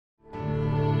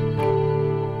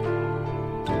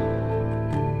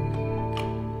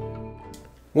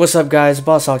What's up guys,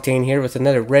 Boss Octane here with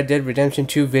another Red Dead Redemption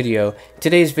 2 video. In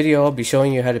today's video I'll be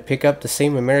showing you how to pick up the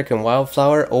same American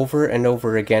wildflower over and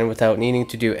over again without needing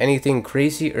to do anything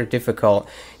crazy or difficult.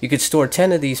 You could store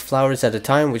 10 of these flowers at a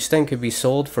time, which then could be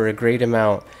sold for a great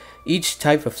amount. Each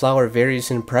type of flower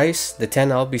varies in price. The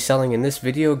 10 I'll be selling in this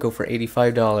video go for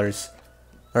 $85.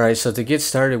 Alright, so to get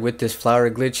started with this flower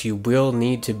glitch, you will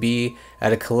need to be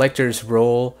at a collector's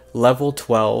role level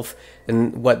 12,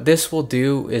 and what this will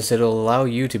do is it'll allow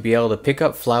you to be able to pick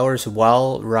up flowers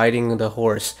while riding the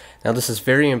horse. Now this is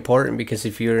very important because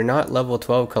if you're not level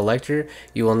 12 collector,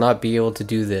 you will not be able to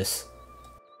do this.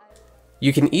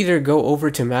 You can either go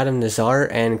over to Madame Nazar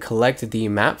and collect the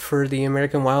map for the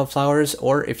American wildflowers,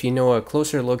 or if you know a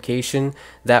closer location,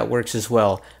 that works as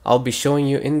well. I'll be showing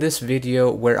you in this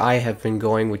video where I have been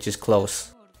going, which is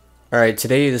close. Alright,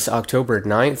 today is October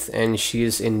 9th and she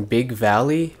is in Big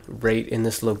Valley, right in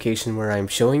this location where I'm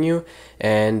showing you.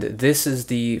 And this is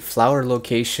the flower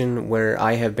location where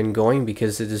I have been going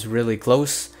because it is really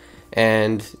close.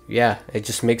 And yeah, it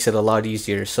just makes it a lot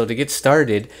easier. So to get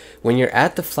started, when you're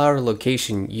at the flower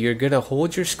location, you're gonna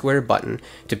hold your square button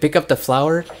to pick up the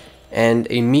flower and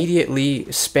immediately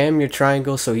spam your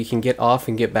triangle so you can get off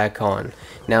and get back on.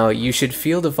 Now you should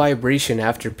feel the vibration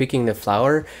after picking the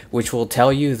flower, which will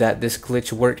tell you that this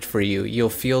glitch worked for you. You'll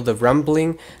feel the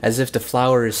rumbling as if the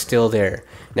flower is still there.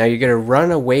 Now you're gonna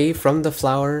run away from the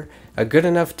flower a good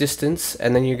enough distance,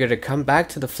 and then you're gonna come back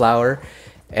to the flower,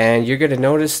 and you're going to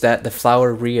notice that the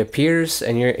flower reappears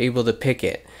and you're able to pick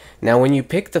it. Now when you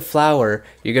pick the flower,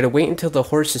 you're going to wait until the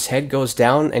horse's head goes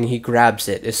down and he grabs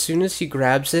it. As soon as he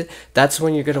grabs it, that's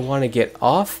when you're going to want to get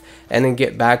off and then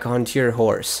get back onto your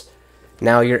horse.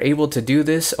 Now you're able to do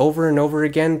this over and over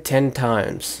again 10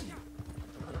 times.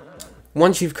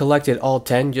 Once you've collected all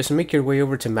 10, just make your way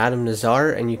over to Madame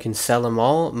Nazar and you can sell them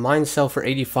all. Mine sell for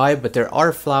 85, but there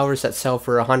are flowers that sell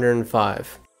for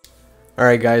 105.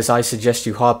 Alright guys, I suggest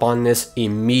you hop on this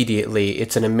immediately.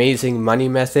 It's an amazing money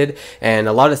method, and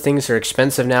a lot of things are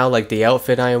expensive now, like the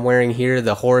outfit I am wearing here,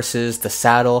 the horses, the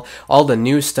saddle, all the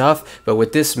new stuff, but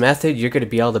with this method you're going to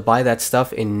be able to buy that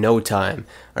stuff in no time.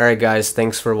 Alright guys,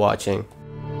 thanks for watching.